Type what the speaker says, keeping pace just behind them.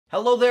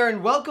Hello there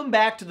and welcome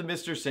back to the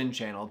Mr. Sinn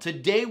channel.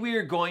 Today we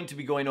are going to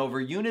be going over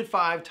Unit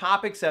 5,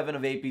 Topic 7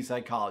 of AP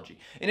Psychology,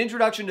 an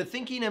introduction to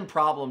thinking and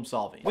problem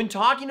solving. When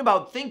talking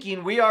about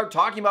thinking, we are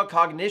talking about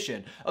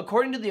cognition.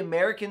 According to the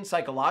American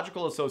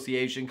Psychological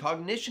Association,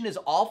 cognition is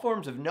all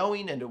forms of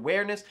knowing and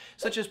awareness,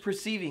 such as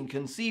perceiving,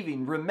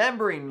 conceiving,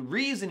 remembering,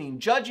 reasoning,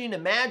 judging,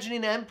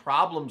 imagining, and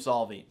problem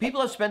solving.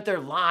 People have spent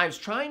their lives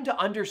trying to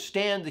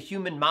understand the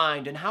human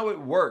mind and how it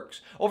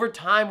works. Over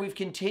time, we've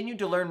continued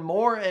to learn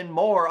more and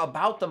more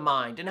about the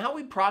mind and how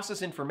we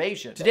process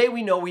information. Today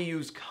we know we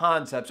use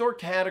concepts or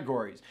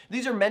categories.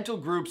 These are mental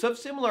groups of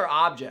similar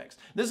objects.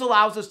 This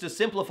allows us to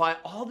simplify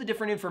all the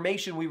different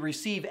information we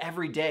receive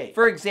every day.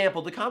 For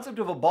example, the concept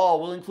of a ball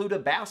will include a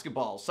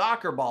basketball,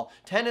 soccer ball,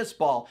 tennis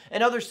ball,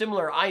 and other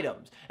similar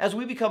items. As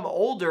we become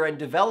older and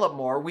develop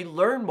more, we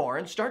learn more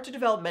and start to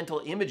develop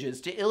mental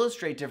images to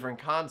illustrate different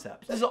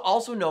concepts. This is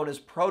also known as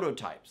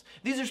prototypes.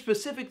 These are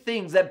specific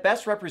things that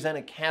best represent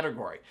a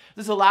category.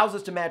 This allows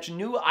us to match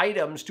new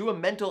items to a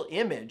mental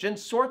image and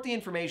sort the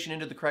information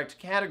into the correct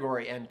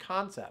category and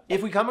concept.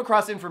 If we come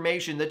across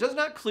information that does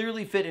not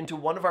clearly fit into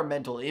one of our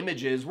mental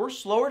images, we're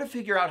slower to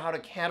figure out how to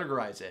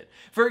categorize it.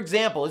 For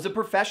example, is a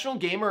professional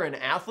gamer an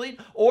athlete,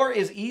 or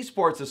is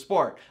esports a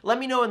sport? Let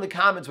me know in the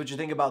comments what you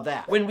think about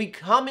that. When we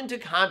come into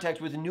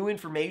contact with new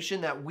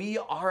information that we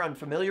are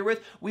unfamiliar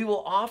with, we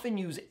will often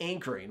use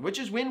anchoring, which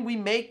is when we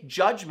make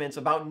judgments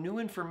about new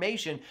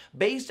information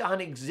based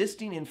on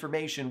existing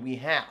information we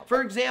have.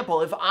 For example,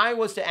 if I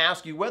was to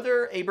ask you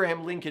whether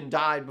Abraham Lincoln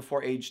died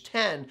before age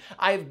 10,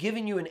 I have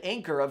given you an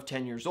anchor of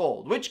 10 years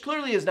old, which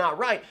clearly is not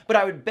right, but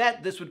I would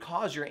bet this would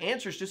cause your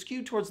answers to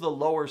skew towards the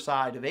lower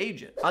side of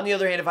ages. On the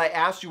other hand, if I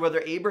asked you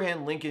whether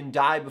Abraham Lincoln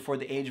died before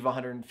the age of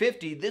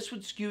 150, this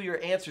would skew your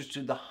answers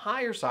to the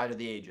higher side of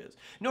the ages.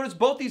 Notice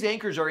both these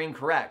anchors are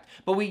incorrect,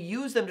 but we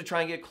use them to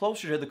try and get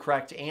closer to the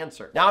correct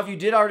answer. Now, if you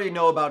did already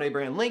know about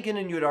Abraham Lincoln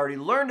and you had already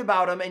learned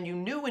about him and you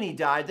knew when he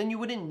died, then you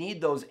wouldn't need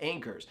those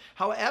anchors.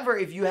 However,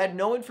 if you had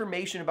no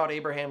information about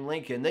Abraham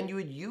Lincoln, then you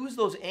would use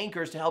those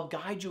anchors to help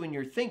guide you in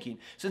your thinking,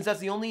 since that's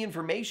the only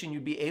information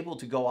you'd be able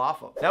to go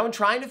off of. Now, in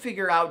trying to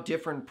figure out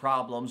different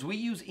problems, we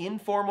use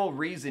informal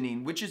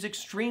reasoning, which is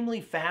extremely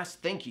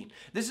fast thinking.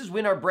 This is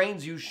when our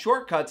brains use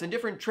shortcuts and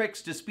different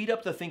tricks to speed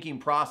up the thinking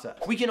process.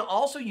 We can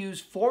also use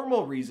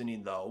formal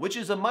reasoning, though, which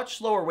is a much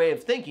slower way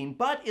of thinking,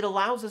 but it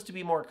allows us to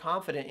be more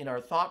confident in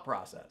our thought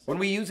process. When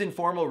we use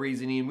informal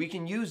reasoning, we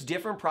can use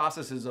different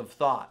processes of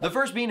thought. The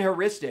first being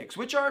heuristics,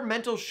 which are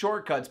mental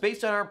shortcuts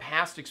based on our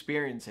past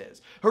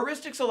experiences.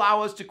 Heuristics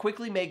allow us to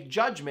quickly make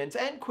judgments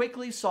and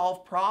quickly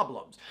solve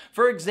problems.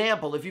 For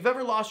example, if you've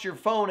ever lost your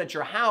phone at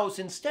your house,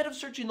 instead of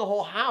searching the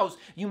whole house,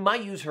 you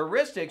might use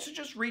heuristics to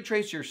just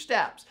retrace your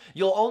steps.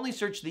 You'll only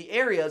search the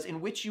areas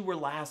in which you were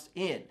last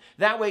in.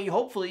 That way,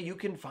 hopefully, you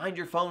can find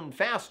your phone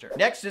faster.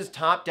 Next is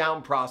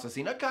top-down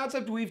processing, a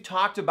concept we've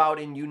talked about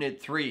in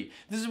Unit 3.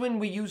 This is when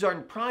we use our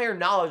prior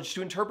knowledge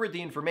to interpret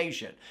the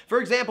information. For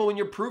example, when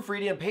you're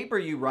proofreading a paper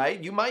you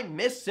write, you might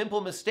miss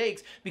simple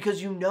mistakes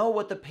because you know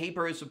what the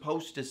paper is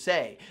supposed to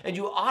say, and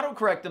you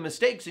autocorrect the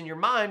mistakes in your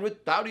mind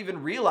without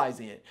even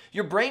realizing it.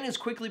 Your brain is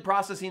quickly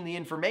processing the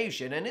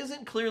information and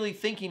isn't clearly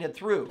thinking it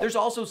through. There's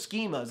also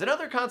schemas,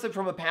 another concept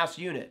from a past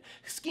unit.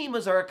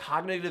 Schemas are a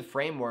cognitive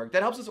framework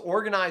that helps us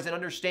organize and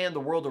understand the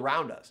world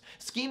around us.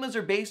 Schemas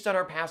are based on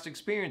our past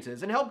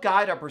experiences and help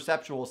guide our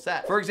perceptual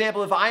set. For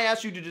example, if I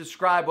asked you to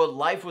describe what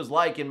life was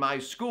like in my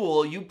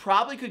school, you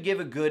probably could give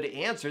a good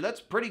answer.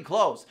 That's pretty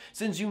close,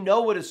 since you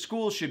know what a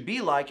school should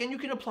be like and you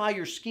can apply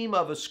your schema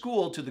of a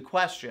school to the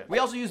question. We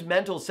also use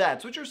mental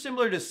sets, which are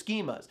similar to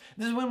schemas.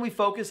 This is when we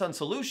focus on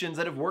solutions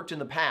that have worked in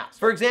the past.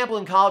 For example,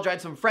 in college, I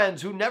had some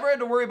friends who never had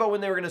to worry about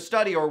when they were going to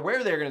study or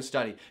where they were going to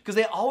study, because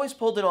they always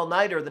pulled an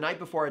all-nighter the night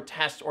before a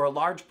test or a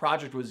large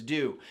project was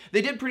due.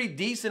 They did pretty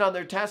decent on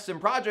their tests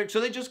and projects, so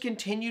they just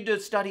continued to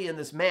study in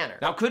this manner.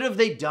 Now, could have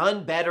they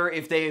done better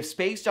if they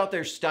spaced out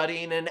their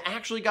studying and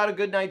actually got a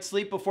good night's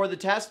sleep before the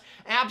test?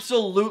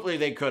 Absolutely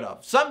they could have.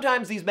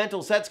 Sometimes these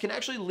mental sets can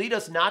actually lead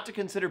us not to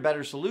consider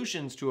better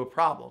solutions to a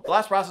problem. The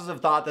last process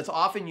of thought that's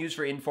often used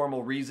for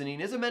informal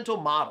reasoning is a mental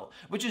model,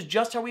 which is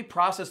just how we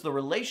process the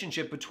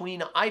relationship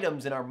between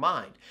items in our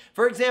mind.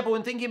 For example,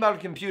 when thinking about a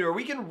computer,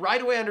 we can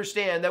right away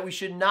understand that we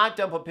should not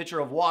dump a pitcher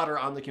of water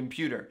on the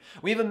computer.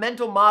 We have a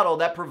mental model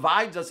that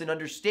provides us an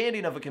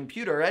understanding of a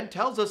computer and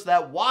tells us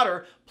that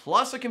water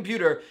plus a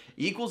computer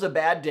equals a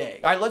bad day.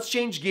 All right, let's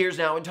change gears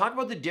now and talk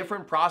about the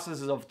different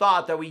processes of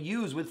thought that we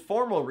use with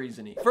formal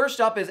reasoning.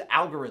 First up is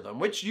algorithm,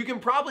 which you can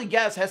probably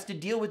guess has to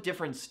deal with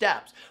different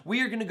steps.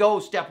 We are going to go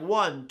step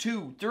 1,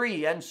 2,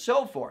 3, and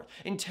so forth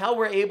until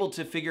we're able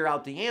to figure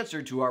out the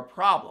answer to our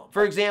problem.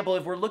 For example,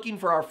 if we're looking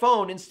for our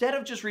phone, instead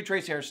of just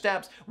retracing our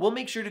steps, we'll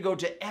make sure to go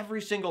to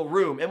every single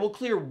room and we'll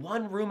clear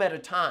one room at a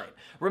time.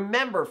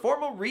 Remember,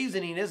 formal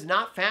reasoning is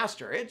not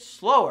faster, it's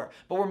slower,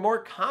 but we're more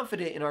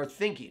confident in our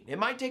thinking. It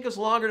might take us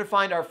longer to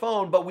find our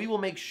phone, but we will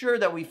make sure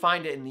that we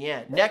find it in the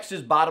end. Next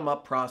is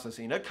bottom-up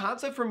processing, a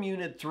concept from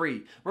Unit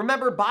 3.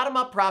 Remember,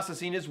 bottom-up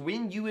processing is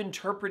when you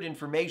interpret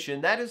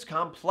information that is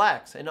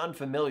complex and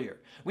unfamiliar.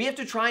 We have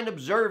to try and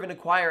observe and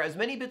acquire as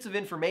many bits bits of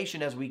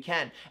information as we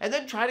can, and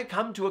then try to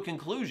come to a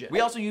conclusion. We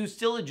also use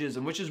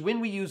syllogism, which is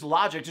when we use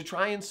logic to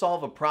try and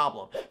solve a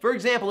problem. For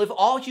example, if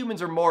all humans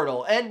are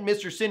mortal and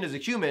Mr. Sinn is a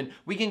human,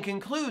 we can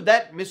conclude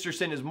that Mr.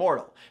 Sinn is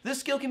mortal.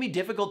 This skill can be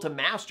difficult to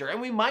master, and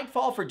we might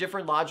fall for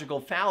different logical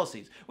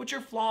fallacies, which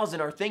are flaws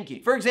in our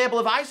thinking. For example,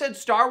 if I said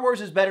Star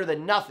Wars is better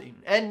than nothing,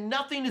 and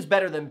nothing is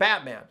better than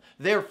Batman,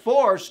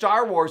 therefore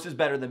Star Wars is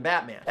better than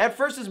Batman. At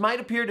first, this might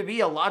appear to be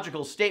a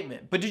logical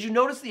statement, but did you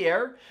notice the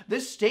error?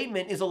 This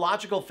statement is a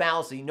logical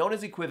fallacy known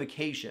as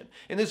equivocation.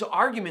 In this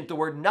argument, the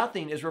word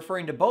nothing is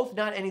referring to both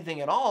not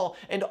anything at all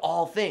and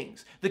all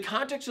things. The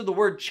context of the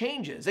word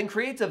changes and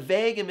creates a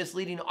vague and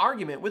misleading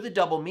argument with a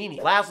double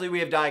meaning. Lastly, we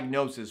have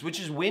diagnosis, which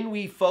is when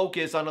we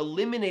focus on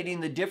eliminating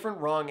the different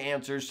wrong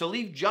answers to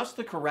leave just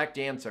the correct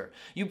answer.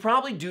 You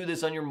probably do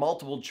this on your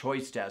multiple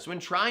choice test when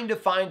trying to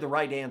find the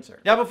right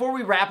answer. Now, before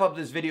we wrap up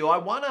this video, I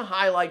want to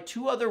highlight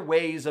two other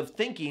ways of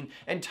thinking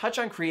and touch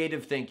on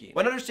creative thinking.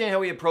 When understanding how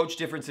we approach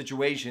different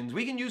situations,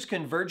 we can use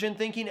convergent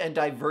thinking and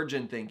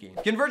divergent thinking.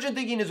 Convergent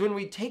thinking is when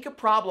we take a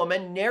problem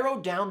and narrow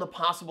down the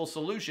possible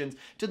solutions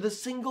to the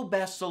single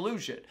best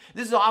solution.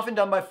 This is often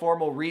done by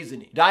formal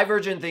reasoning.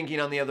 Divergent thinking,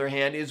 on the other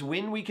hand, is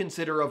when we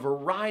consider a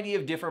variety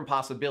of different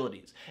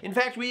possibilities. In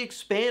fact, we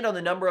expand on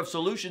the number of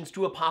solutions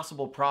to a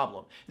possible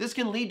problem. This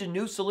can lead to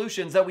new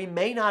solutions that we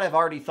may not have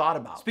already thought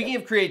about. Speaking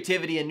of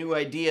creativity and new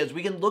ideas,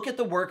 we can look at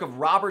the work of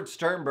Robert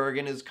Sternberg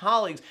and his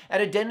colleagues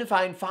at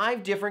identifying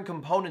 5 different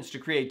components to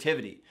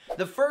creativity.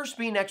 The first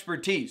being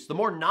expertise. The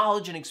more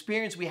knowledge and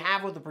experience we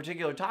have with a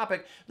particular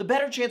topic, the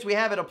better chance we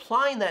have at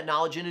applying that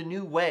knowledge in a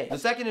new way. The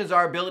second is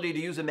our ability to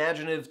use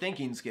imaginative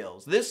thinking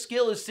skills. This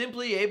skill is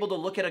simply able to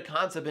look at a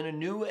concept in a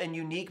new and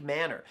unique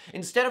manner,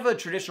 instead of a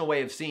traditional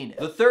way of seeing it.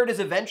 The third is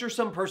a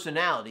venturesome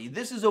personality.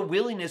 This is a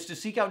willingness to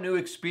seek out new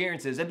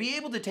experiences and be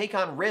able to take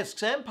on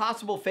risks and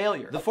possible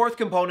failure. The fourth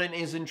component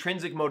is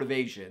intrinsic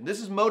motivation. This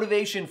is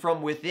motivation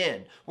from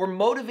within. We're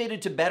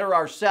motivated to better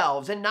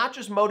ourselves and not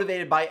just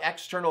motivated by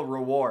external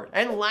reward.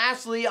 And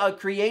lastly, a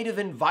creative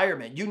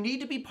environment. You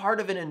need to be part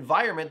of an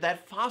environment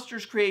that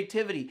fosters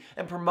creativity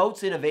and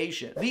promotes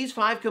innovation. These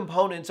 5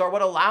 components are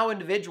what allow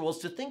individuals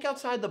to think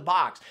outside the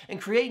box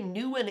and create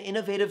new and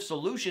innovative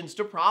solutions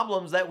to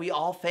problems that we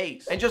all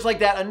face. And just like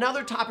that,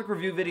 another topic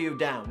review video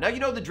down. Now you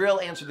know the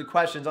drill, answer the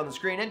questions on the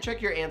screen and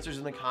check your answers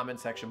in the comment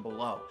section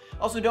below.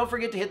 Also, don't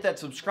forget to hit that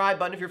subscribe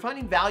button if you're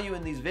finding value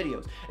in these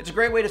videos. It's a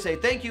great way to say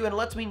thank you and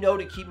lets me know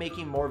to keep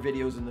making more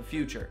videos in the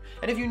future.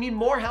 And if you need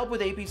more help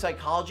with AP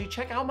Psychology,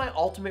 check out my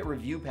ultimate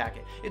review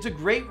packet. It's a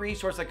great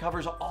resource that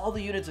covers all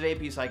the units of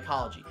AP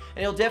Psychology,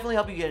 and it'll definitely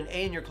help you get an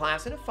A in your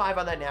class and a 5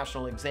 on that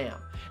national exam.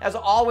 As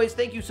always,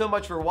 thank you so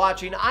much for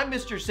watching. I'm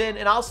Mr. Sinn,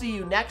 and I'll see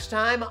you next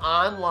time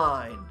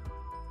online.